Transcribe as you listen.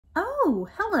Oh,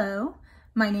 hello.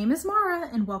 My name is Mara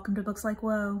and welcome to Books Like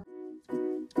Whoa.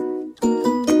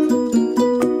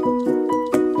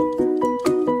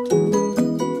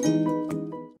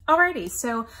 Alrighty,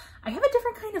 so I have a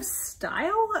different kind of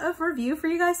style of review for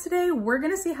you guys today. We're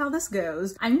gonna see how this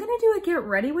goes. I'm gonna do a get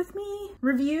ready with me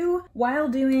review while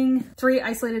doing 3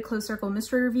 isolated closed circle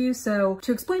mystery reviews. So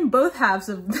to explain both halves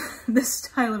of this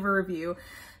style of a review,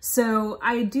 so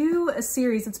I do a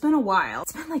series, it's been a while.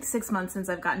 It's been like 6 months since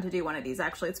I've gotten to do one of these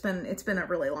actually. It's been a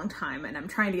really long time and I'm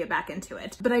trying to get back into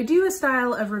it. But I do a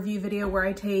style of review video where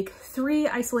I take 3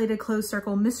 isolated closed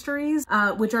circle mysteries,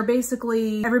 which are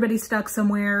basically everybody's stuck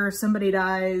somewhere, somebody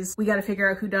dies, we gotta figure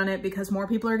out who done it because more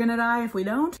people are gonna die if we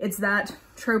don't. It's that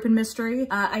trope and mystery.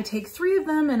 I take 3 of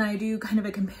them and I do kind of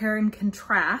a compare and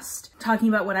contrast, talking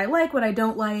about what I like, what I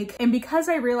don't like. And because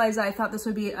I realized I thought this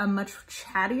would be a much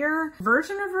chattier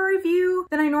version of a review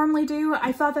than I normally do,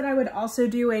 I thought that I would also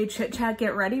do a chit chat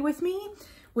get ready with me,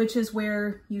 which is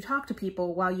where you talk to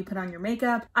people while you put on your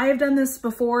makeup. I have done this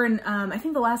before and I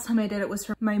think the last time I did it was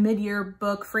for my mid-year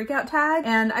book freakout tag,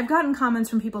 and I've gotten comments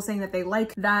from people saying that they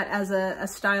like that as a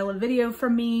style of video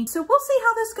from me. So we'll see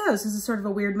how this goes. This is sort of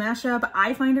a weird mashup.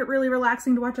 I find it really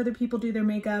relaxing to watch other people do their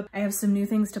makeup. I have some new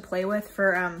things to play with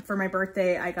for my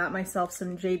birthday. I got myself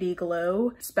some JD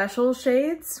Glow special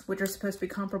shades, which are supposed to be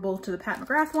comparable to the Pat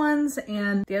McGrath ones,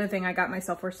 and the other thing I got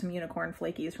myself were some unicorn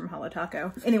flakies from Holo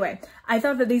Taco. Anyway, I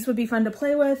thought that these would be fun to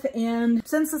play with, and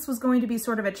since this was going to be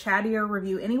sort of a chattier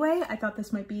review anyway, I thought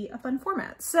this might be a fun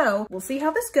format. So we'll see how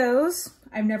this goes.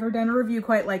 I've never done a review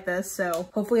quite like this, so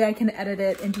hopefully I can edit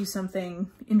it into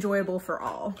something enjoyable for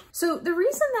all. So the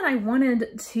reason that I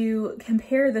wanted to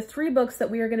compare the 3 books that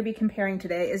we are going to be comparing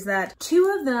today is that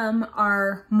 2 of them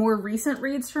are more recent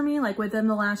reads for me, like within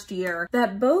the last year,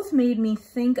 that both made me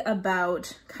think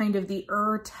about kind of the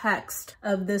text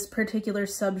of this particular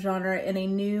subgenre in a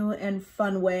new and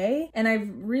fun way. And I've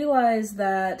realized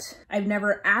that I've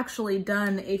never actually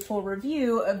done a full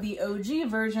review of the OG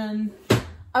version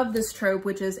of this trope,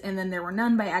 which is And Then There Were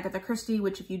None by Agatha Christie,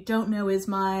 which if you don't know is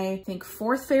my, I think,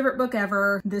 4th favorite book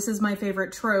ever. This is my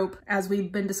favorite trope, as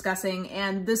we've been discussing,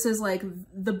 and this is like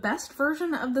the best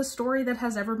version of the story that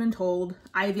has ever been told.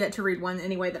 I have yet to read one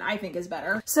anyway that I think is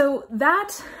better. So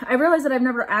that, I realized that I've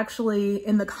never actually,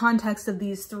 in the context of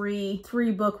these three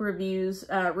book reviews,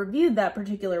 reviewed that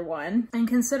particular one. And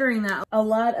considering that a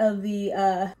lot of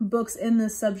the books in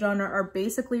this subgenre are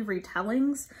basically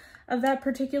retellings of that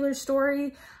particular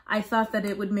story, I thought that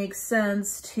it would make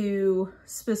sense to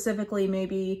specifically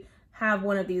maybe have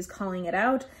one of these calling it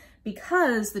out,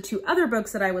 because the 2 other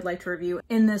books that I would like to review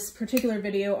in this particular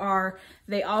video are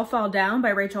They All Fall Down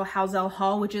by Rachel Halsell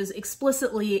Hall, which is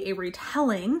explicitly a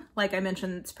retelling. Like I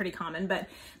mentioned, it's pretty common, but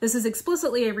this is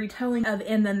explicitly a retelling of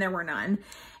And Then There Were None.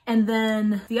 And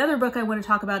then the other book I want to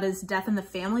talk about is Death in the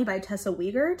Family by Tessa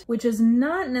Wiegert, which is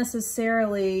not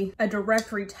necessarily a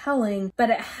direct retelling, but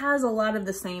it has a lot of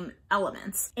the same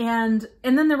elements. And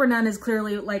Then There Were None is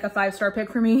clearly like a 5-star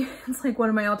pick for me. It's like one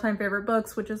of my all-time favorite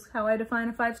books, which is how I define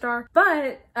a 5-star.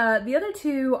 But the other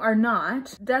 2 are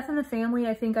not. Death in the Family,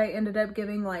 I think I ended up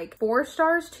giving like 4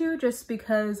 stars to, just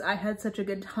because I had such a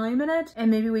good time in it.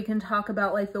 And maybe we can talk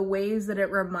about like the ways that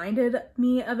it reminded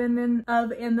me of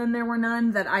And Then There Were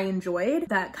None that I enjoyed,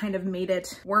 that kind of made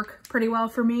it work pretty well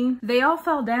for me. They All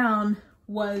Fell Down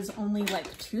was only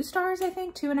like 2 stars, I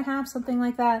think, 2.5, something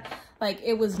like that. Like,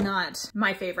 it was not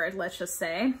my favorite, let's just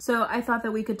say. So I thought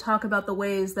that we could talk about the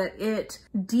ways that it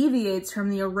deviates from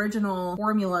the original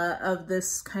formula of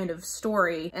this kind of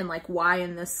story, and like why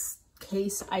in this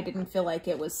case I didn't feel like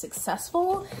it was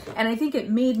successful. And I think it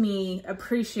made me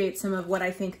appreciate some of what I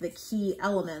think the key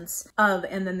elements of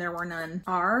And Then There Were None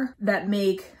are, that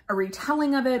make a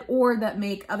retelling of it, or that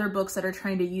make other books that are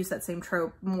trying to use that same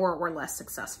trope more or less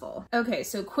successful. Okay,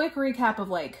 so quick recap of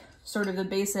like sort of the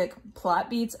basic plot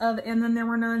beats of And Then There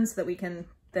Were None, so that we can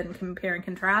then compare and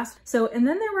contrast. So And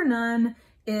Then There Were None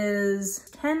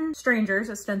is 10 strangers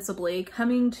ostensibly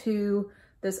coming to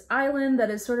this island that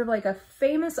is sort of like a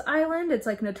famous island. It's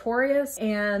like notorious,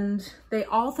 and they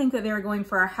all think that they're going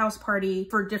for a house party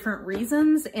for different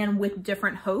reasons and with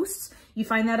different hosts. You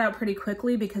find that out pretty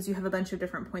quickly because you have a bunch of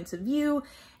different points of view.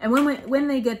 And when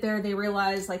they get there, they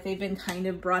realize like they've been kind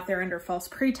of brought there under false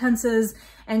pretenses,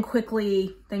 and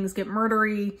quickly things get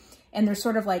murdery. And there's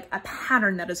sort of like a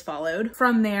pattern that is followed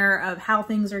from there of how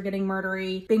things are getting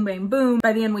murdery, bing, bang, boom.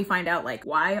 By the end, we find out like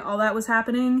why all that was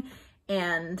happening.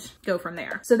 and go from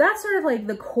there. So that's sort of like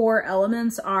the core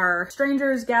elements are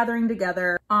strangers gathering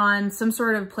together on some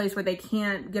sort of place where they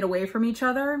can't get away from each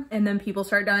other, and then people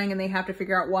start dying and they have to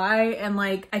figure out why. And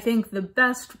like, I think the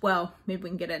best, well, maybe we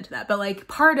can get into that, but like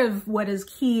part of what is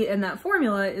key in that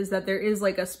formula is that there is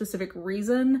like a specific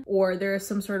reason, or there is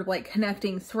some sort of like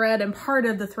connecting thread, and part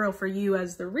of the thrill for you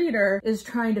as the reader is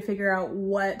trying to figure out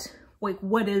what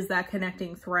is that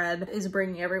connecting thread is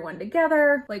bringing everyone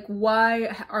together? Like,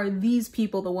 why are these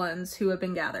people the ones who have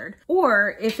been gathered?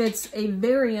 Or if it's a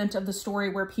variant of the story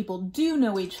where people do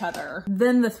know each other,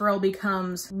 then the thrill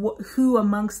becomes who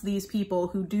amongst these people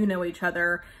who do know each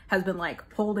other has been like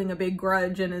holding a big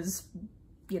grudge and is,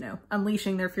 you know,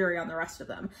 unleashing their fury on the rest of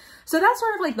them. So that's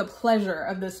sort of like the pleasure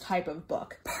of this type of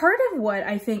book. Part of what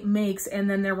I think makes And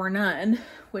Then There Were None,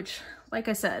 which, like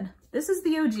I said, this is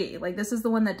the OG, like this is the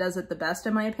one that does it the best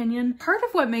in my opinion. Part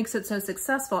of what makes it so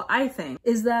successful, I think,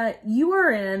 is that you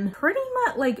are in pretty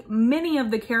much like many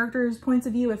of the characters' points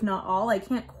of view, if not all. I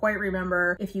can't quite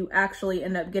remember if you actually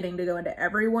end up getting to go into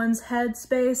everyone's head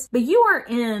space, but you are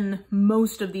in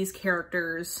most of these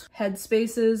characters' head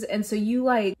spaces. And so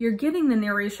you're getting the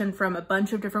narration from a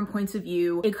bunch of different points of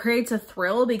view. It creates a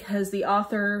thrill because the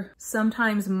author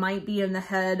sometimes might be in the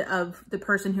head of the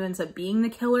person who ends up being the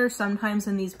killer. Sometimes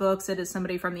in these books, it is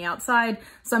somebody from the outside.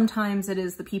 Sometimes it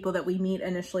is the people that we meet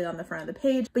initially on the front of the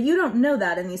page, but you don't know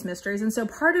that in these mysteries. And so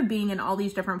part of being in all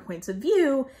these different points of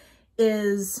view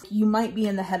is you might be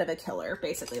in the head of a killer,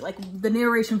 basically. Like the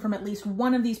narration from at least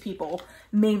one of these people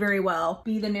may very well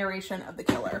be the narration of the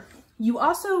killer. You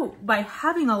also, by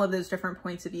having all of those different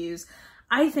points of views,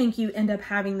 I think you end up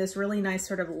having this really nice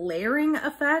sort of layering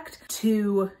effect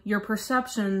to your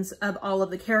perceptions of all of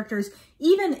the characters,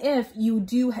 even if you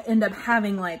do end up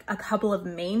having like a couple of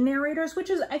main narrators, which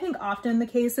is I think often the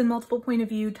case in multiple point of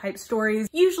view type stories.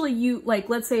 Usually you, like,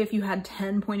 let's say if you had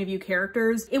 10 point of view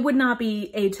characters, it would not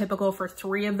be atypical for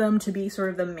 3 of them to be sort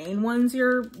of the main ones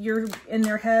you're in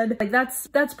their head. Like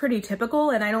that's pretty typical,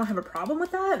 and I don't have a problem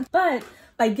with that. But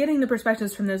by getting the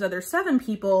perspectives from those other 7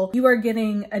 people, you are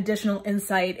getting additional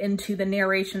insight into the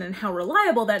narration and how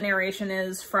reliable that narration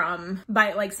is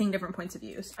by like seeing different points of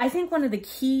views. I think one of the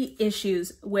key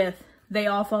issues with They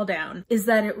All Fall Down is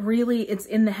that it's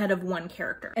in the head of one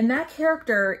character. And that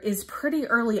character is pretty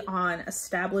early on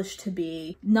established to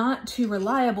be not too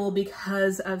reliable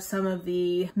because of some of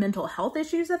the mental health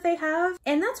issues that they have.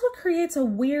 And that's what creates a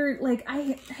weird, like,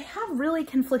 I have really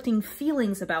conflicting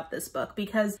feelings about this book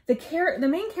because the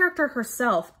main character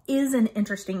herself is an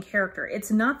interesting character.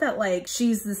 It's not that like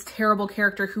she's this terrible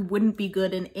character who wouldn't be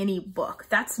good in any book.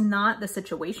 That's not the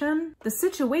situation. The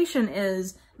situation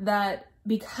is that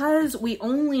because we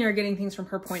only are getting things from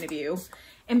her point of view,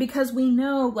 and because we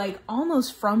know like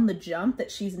almost from the jump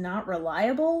that she's not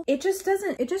reliable, it just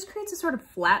creates a sort of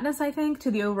flatness, I think,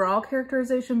 to the overall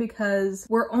characterization because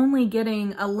we're only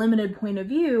getting a limited point of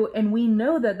view, and we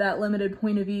know that that limited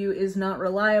point of view is not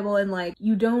reliable, and like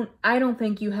I don't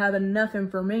think you have enough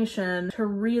information to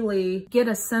really get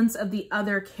a sense of the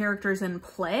other characters in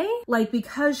play. Like,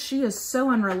 because she is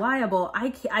so unreliable,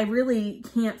 I really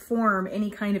can't form any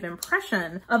kind of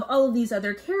impression of all of these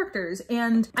other characters.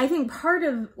 And I think part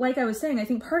of, like I was saying, I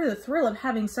think part of the thrill of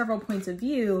having several points of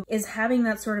view is having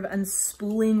that sort of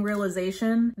unspooling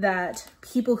realization that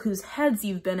people whose heads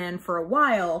you've been in for a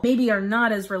while maybe are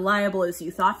not as reliable as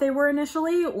you thought they were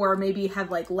initially, or maybe have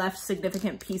like left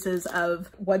significant pieces of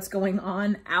what's going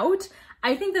on out.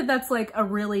 I think that that's like a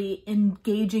really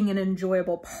engaging and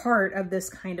enjoyable part of this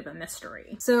kind of a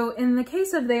mystery. So in the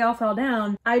case of They All Fell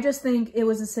Down, I just think it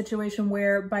was a situation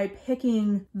where by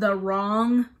picking the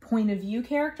wrong point of view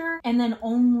character and then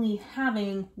only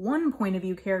having one point of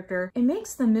view character, it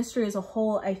makes the mystery as a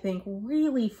whole, I think,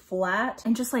 really flat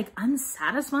and just like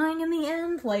unsatisfying in the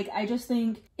end. Like, I just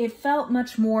think it felt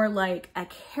much more like a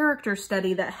character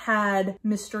study that had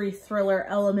mystery thriller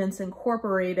elements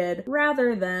incorporated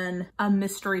rather than a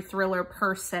mystery thriller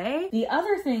per se. The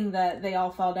other thing that They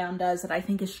All Fall Down does that I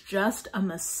think is just a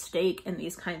mistake in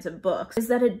these kinds of books is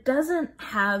that it doesn't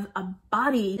have a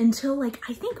body until like,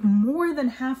 I think more than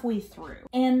halfway through.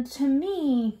 And to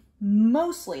me,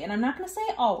 mostly, and I'm not going to say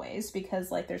always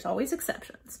because like there's always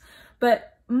exceptions,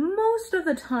 but most of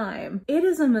the time, it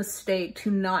is a mistake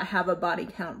to not have a body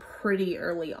count pretty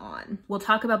early on. We'll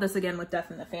talk about this again with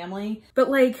Death in the Family, but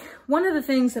like one of the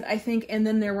things that I think And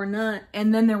Then There Were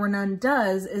None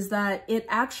does is that it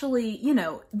actually, you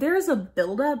know, there's a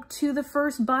buildup to the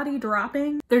first body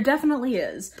dropping. There definitely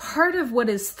is. Part of what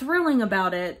is thrilling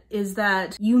about it is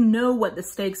that you know what the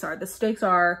stakes are. The stakes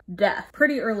are death.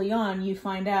 Pretty early on, you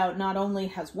find out not only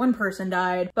has one person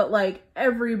died, but like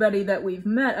everybody that we've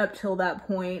met up till that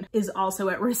point point is also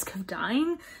at risk of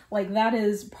dying. Like that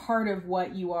is part of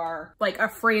what you are like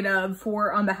afraid of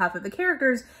for on behalf of the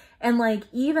characters. And like,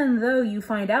 even though you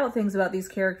find out things about these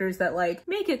characters that like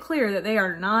make it clear that they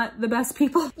are not the best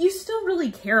people, you still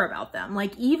really care about them.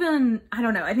 Like even, I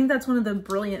don't know, I think that's one of the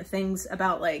brilliant things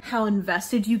about like how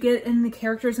invested you get in the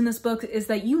characters in this book is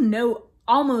that you know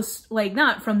almost like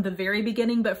not from the very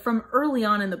beginning, but from early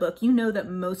on in the book, you know that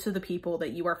most of the people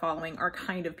that you are following are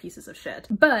kind of pieces of shit.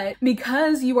 But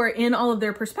because you are in all of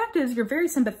their perspectives, you're very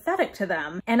sympathetic to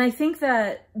them. And I think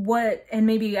that and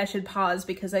maybe I should pause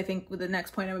because I think the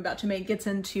next point I'm about to make gets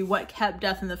into what kept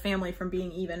Death in the Family from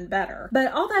being even better.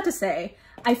 But all that to say,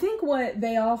 I think what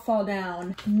They All Fall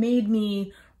Down made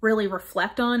me really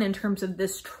reflect on in terms of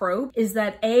this trope is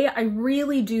that I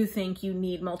really do think you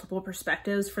need multiple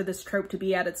perspectives for this trope to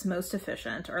be at its most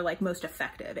efficient or like most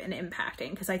effective and impacting,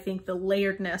 because I think the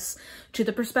layeredness to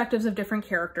the perspectives of different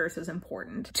characters is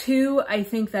important. Two, I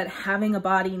think that having a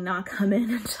body not come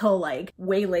in until like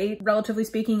way late, relatively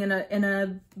speaking, in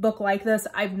a book like this,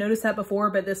 I've noticed that before,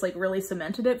 but this like really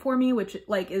cemented it for me, which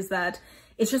like is that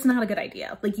it's just not a good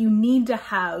idea. Like you need to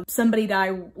have somebody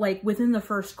die like within the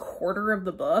first quarter of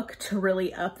the book to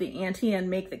really up the ante and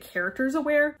make the characters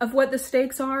aware of what the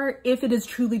stakes are. If it is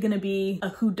truly going to be a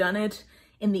whodunit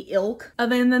in the ilk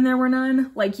of And Then There Were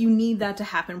None, like you need that to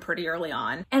happen pretty early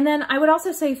on. And then I would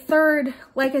also say third,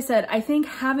 like I said, I think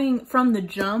having from the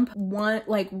jump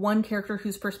one character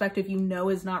whose perspective you know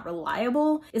is not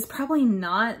reliable is probably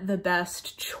not the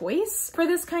best choice for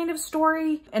this kind of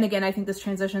story. And again, I think this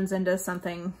transitions into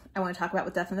something I want to talk about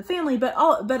with Death in the Family, but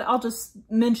I'll just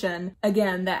mention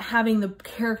again that having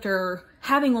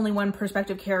only one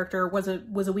perspective character was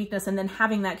a weakness, and then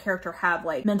having that character have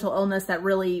like mental illness that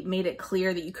really made it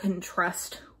clear that you couldn't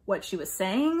trust what she was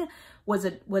saying was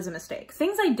a mistake.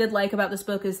 Things I did like about this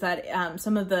book is that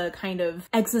some of the kind of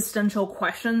existential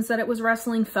questions that it was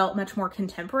wrestling felt much more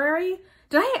contemporary.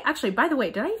 By the way,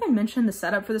 did I even mention the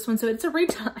setup for this one? So it's a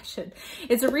retelling,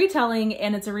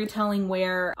 it's a retelling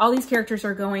where all these characters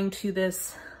are going to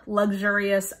this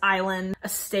luxurious island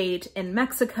estate in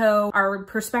Mexico. Our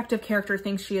perspective character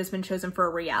thinks she has been chosen for a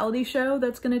reality show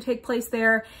that's going to take place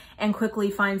there, and quickly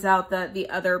finds out that the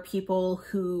other people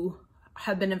who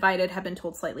have been invited have been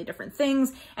told slightly different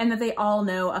things, and that they all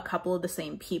know a couple of the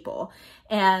same people.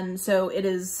 And so it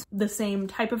is the same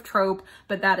type of trope,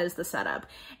 but that is the setup.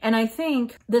 And I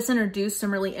think this introduced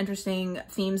some really interesting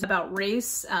themes about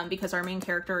race, because our main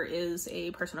character is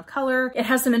a person of color. It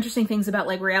has some interesting things about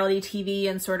like reality TV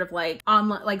and sort of like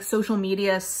online, like social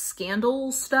media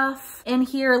scandal stuff in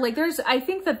here. Like I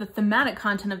think that the thematic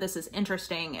content of this is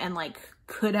interesting and like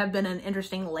could have been an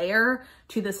interesting layer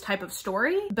to this type of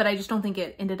story, but I just don't think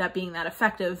it ended up being that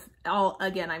effective.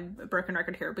 Again, I'm a broken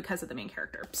record here because of the main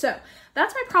character. So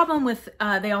that's my problem with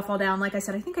They All Fall Down. Like I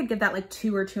said, I think I'd give that like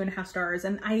 2 or 2.5 stars,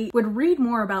 and I would read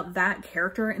more about that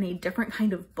character in a different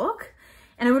kind of book,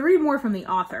 and I would read more from the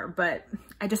author, but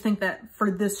I just think that for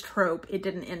this trope, it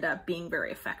didn't end up being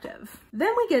very effective.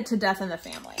 Then we get to Death in the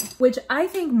Family, which I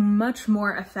think much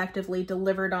more effectively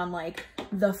delivered on like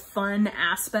the fun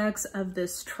aspects of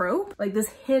this trope. Like this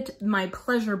hit my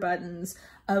pleasure buttons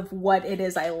of what it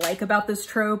is I like about this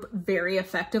trope very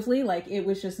effectively. Like it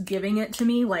was just giving it to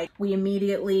me. Like we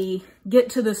immediately get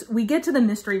to the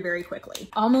mystery very quickly.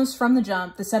 Almost from the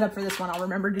jump. The setup for this one I'll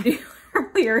remember to do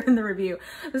earlier in the review.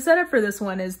 The setup for this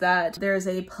one is that there's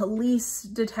a police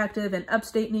detective in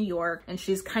upstate New York, and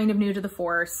she's kind of new to the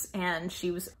force, and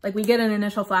she was like, we get an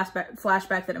initial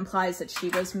flashback that implies that she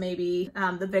was maybe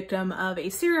the victim of a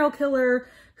serial killer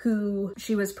who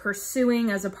she was pursuing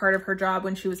as a part of her job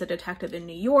when she was a detective in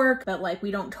New York, but like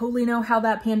we don't totally know how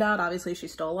that panned out. Obviously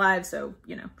she's still alive, so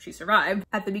you know, she survived.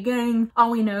 At the beginning, all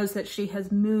we know is that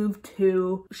she's moved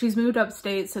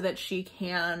upstate so that she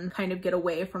can kind of get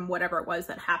away from whatever it was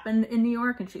that happened in New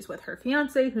York, and she's with her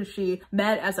fiance who she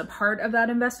met as a part of that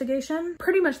investigation.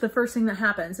 Pretty much the first thing that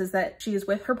happens is that she is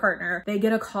with her partner. They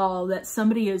get a call that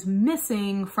somebody is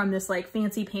missing from this like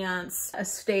fancy pants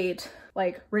estate,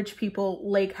 like rich people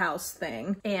lake house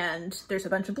thing, and there's a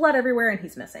bunch of blood everywhere and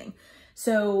he's missing.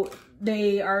 So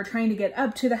they are trying to get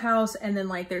up to the house, and then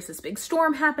like there's this big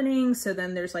storm happening. So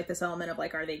then there's like this element of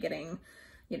like, are they getting,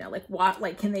 you know, like what,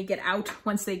 like can they get out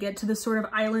once they get to this sort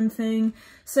of island thing?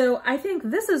 So I think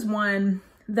this is one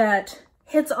that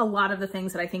hits a lot of the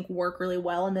things that I think work really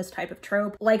well in this type of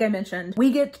trope. Like I mentioned,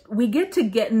 we get to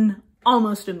getting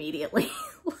almost immediately.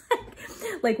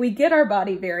 Like we get our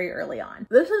body very early on.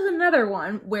 This is another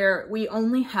one where we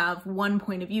only have one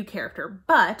point of view character,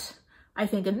 but I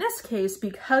think in this case,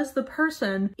 because the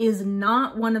person is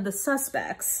not one of the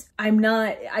suspects,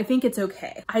 I think it's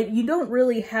okay. You don't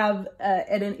really have,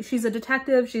 she's a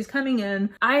detective, she's coming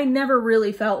in. I never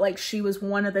really felt like she was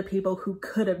one of the people who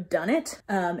could have done it,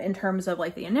 in terms of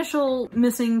like the initial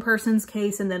missing persons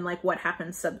case and then like what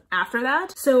happens after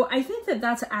that. So I think that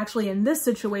that's actually in this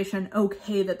situation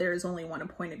okay that there is only one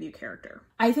point of view character.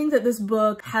 I think that this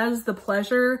book has the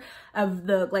pleasure of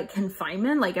the like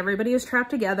confinement, like everybody is trapped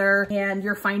together and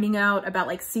you're finding out about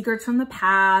like secrets from the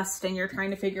past and you're trying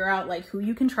to figure out like who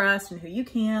you can trust and who you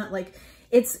can't. Like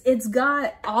it's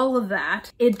got all of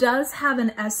that. It does have an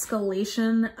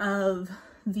escalation of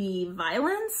the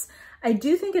violence. I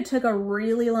do think it took a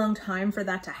really long time for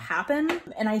that to happen.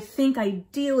 And I think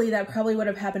ideally that probably would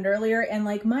have happened earlier. And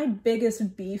like my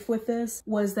biggest beef with this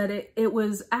was that it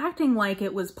was acting like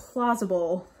it was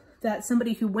plausible that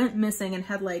somebody who went missing and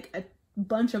had like a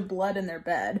bunch of blood in their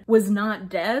bed was not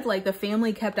dead. Like the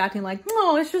family kept acting like,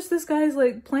 no, it's just this guy's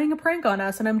like playing a prank on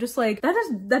us. And I'm just like,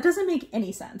 that doesn't make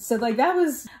any sense. So like that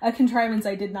was a contrivance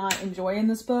I did not enjoy in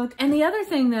this book. And the other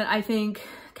thing that I think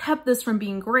kept this from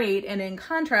being great, and in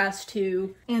contrast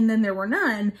to And Then There Were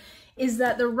None, is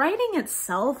that the writing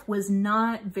itself was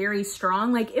not very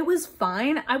strong. Like it was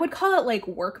fine. I would call it like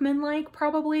workmanlike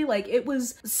probably. Like it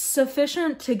was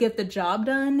sufficient to get the job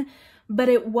done, but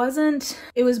it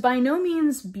was by no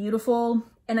means beautiful.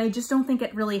 And I just don't think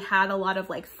it really had a lot of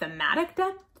like thematic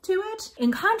depth to it.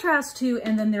 In contrast to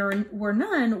And Then There Were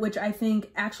None, which I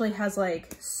think actually has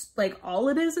like all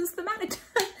it is thematic.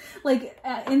 Like,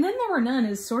 And Then There Were None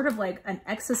is sort of like an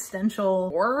existential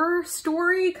horror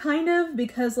story, kind of,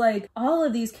 because like all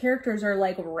of these characters are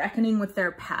like reckoning with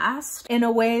their past in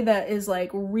a way that is like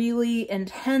really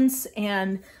intense,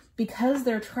 and because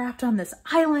they're trapped on this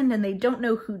island and they don't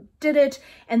know who did it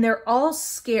and they're all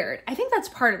scared. I think that's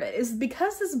part of it, is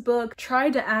because this book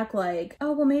tried to act like,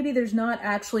 oh, well, maybe there's not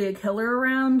actually a killer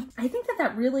around. I think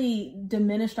that really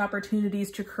diminished opportunities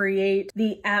to create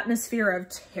the atmosphere of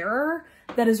terror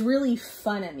that is really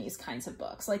fun in these kinds of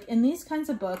books. Like in these kinds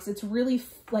of books, it's really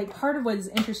like part of what is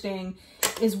interesting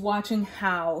is watching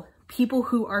how people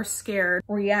who are scared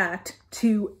react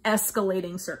to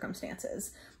escalating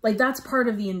circumstances. Like that's part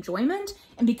of the enjoyment.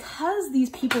 And because these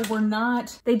people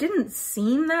they didn't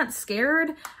seem that scared,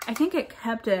 I think it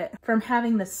kept it from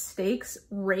having the stakes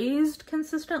raised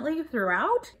consistently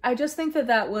throughout. I just think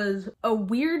that was a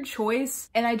weird choice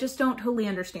and I just don't totally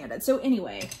understand it. So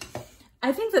anyway,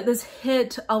 I think that this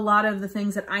hit a lot of the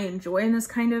things that I enjoy in this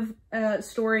kind of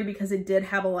story, because it did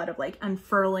have a lot of like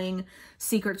unfurling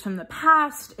secrets from the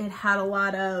past. It had a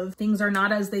lot of things are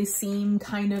not as they seem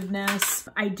kind of-ness.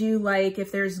 I do like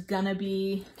if there's gonna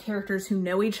be characters who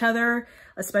know each other,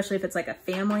 especially if it's like a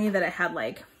family, that it had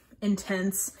like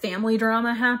intense family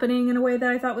drama happening in a way that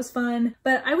I thought was fun.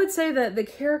 But I would say that the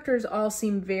characters all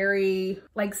seem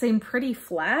pretty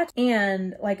flat.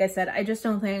 And like I said, I just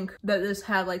don't think that this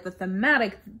had like the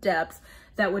thematic depth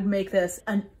that would make this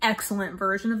an excellent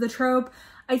version of the trope.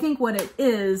 I think what it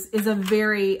is a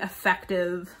very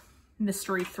effective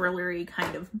mystery thrillery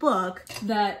kind of book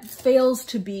that fails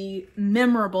to be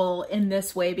memorable in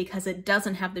this way because it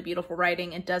doesn't have the beautiful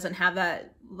writing. It doesn't have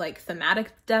that like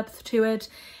thematic depth to it.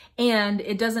 And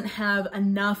it doesn't have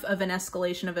enough of an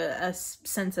escalation of a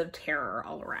sense of terror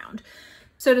all around.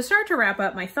 So to start to wrap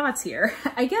up my thoughts here,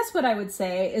 I guess what I would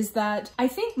say is that I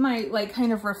think my like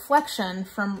kind of reflection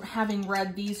from having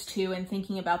read these two and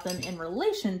thinking about them in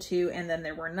relation to And Then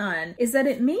There Were None is that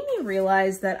it made me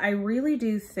realize that I really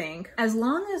do think as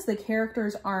long as the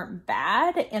characters aren't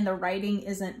bad and the writing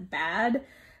isn't bad,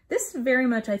 this very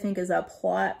much, I think, is a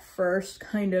plot first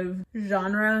kind of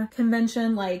genre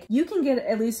convention. Like you can get,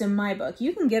 at least in my book,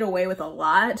 you can get away with a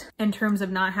lot in terms of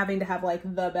not having to have like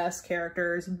the best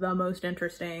characters, the most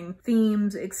interesting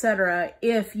themes, etc.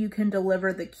 if you can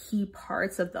deliver the key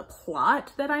parts of the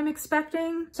plot that I'm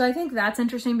expecting. So I think that's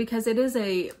interesting because it is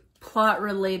a plot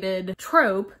related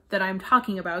trope that I'm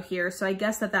talking about here. So I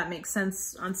guess that makes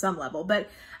sense on some level. But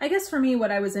I guess for me, what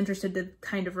I was interested to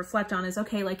kind of reflect on is,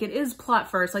 okay, like it is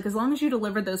plot first. Like as long as you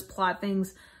deliver those plot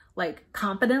things like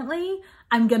competently,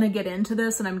 I'm gonna get into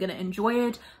this and I'm gonna enjoy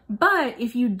it. But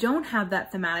if you don't have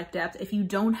that thematic depth, if you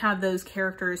don't have those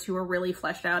characters who are really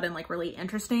fleshed out and like really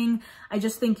interesting, I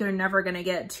just think you're never gonna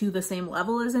get to the same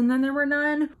level as And Then There Were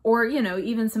None. Or, you know,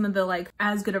 even some of the like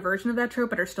as good a version of that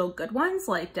trope, but are still good ones,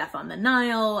 like Death on the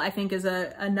Nile, I think is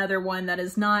another one that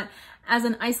is not as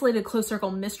an isolated close circle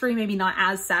mystery, maybe not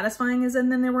as satisfying as And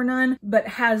Then There Were None, but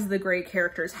has the great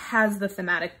characters, has the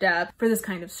thematic depth for this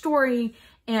kind of story.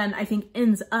 And I think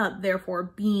ends up therefore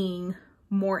being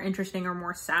more interesting or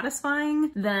more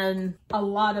satisfying than a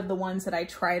lot of the ones that I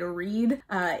try to read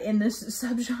in this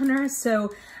subgenre.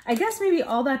 So I guess maybe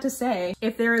all that to say,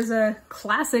 if there is a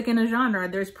classic in a genre,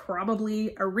 there's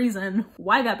probably a reason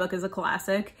why that book is a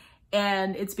classic.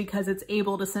 And it's because it's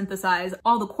able to synthesize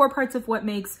all the core parts of what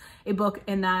makes a book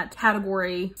in that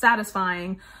category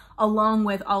satisfying, along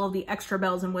with all of the extra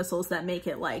bells and whistles that make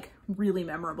it like really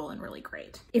memorable and really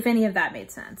great. If any of that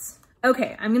made sense.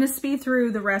 Okay, I'm gonna speed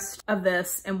through the rest of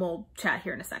this and we'll chat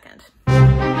here in a second.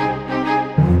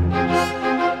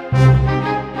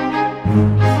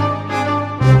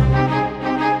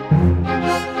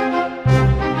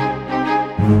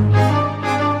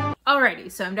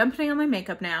 Alrighty, so I'm done putting on my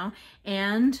makeup now,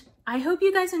 and I hope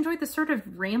you guys enjoyed this sort of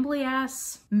rambly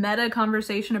ass meta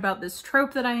conversation about this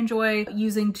trope that I enjoy,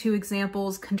 using two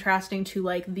examples contrasting to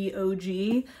like the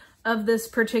OG of this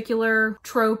particular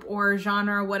trope or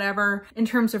genre, whatever. In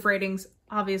terms of ratings,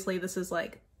 obviously this is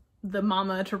like the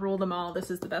mama to rule them all.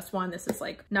 This is the best one. This is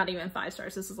like not even 5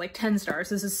 stars. This is like 10 stars.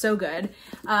 This is so good.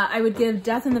 I would give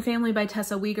Death in the Family by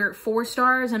Tessa Wiegert 4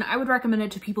 stars, and I would recommend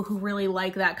it to people who really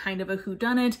like that kind of a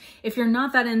whodunit. If you're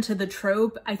not that into the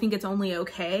trope, I think it's only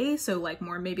okay. So like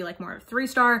more, maybe like more of 3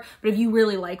 star, but if you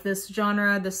really like this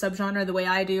genre, this subgenre, the way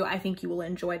I do, I think you will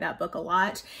enjoy that book a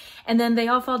lot. And then They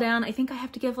All Fall Down, I think I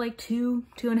have to give like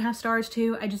 2.5 stars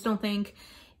too. I just don't think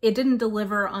it didn't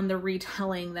deliver on the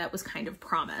retelling that was kind of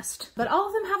promised. But all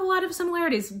of them have a lot of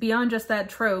similarities beyond just that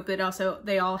trope.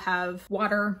 They all have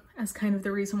water as kind of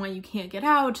the reason why you can't get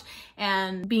out,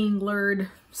 and being lured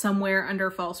somewhere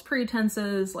under false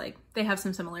pretenses. Like, they have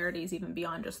some similarities even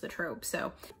beyond just the trope.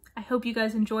 So I hope you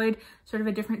guys enjoyed sort of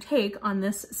a different take on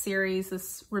this series,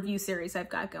 this review series I've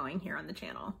got going here on the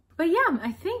channel. But yeah,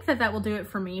 I think that will do it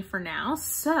for me for now.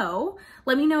 So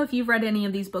let me know if you've read any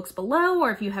of these books below,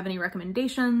 or if you have any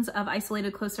recommendations of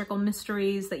isolated close circle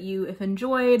mysteries that you have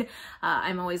enjoyed.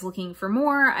 I'm always looking for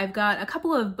more. I've got a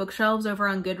couple of bookshelves over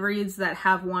on Goodreads that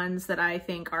have ones that I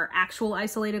think are actual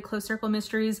isolated close circle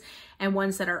mysteries, and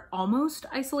ones that are almost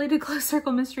isolated close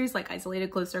circle mysteries, like isolated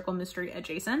close circle mystery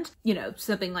adjacent. You know,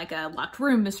 something like a locked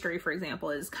room mystery, for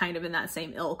example, is kind of in that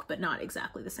same ilk, but not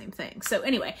exactly the same thing. So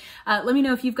anyway, let me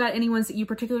know if you've got any ones that you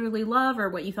particularly love, or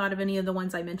what you thought of any of the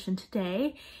ones I mentioned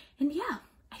today. And yeah,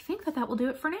 I think that will do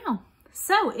it for now.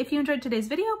 So if you enjoyed today's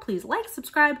video, please like,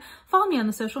 subscribe, follow me on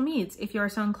the social medias if you are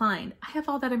so inclined. I have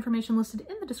all that information listed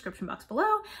in the description box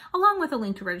below, along with a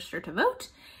link to register to vote.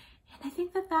 And I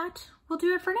think that will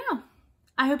do it for now.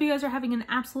 I hope you guys are having an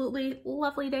absolutely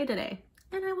lovely day today,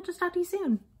 and I will just talk to you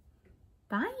soon.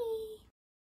 Bye.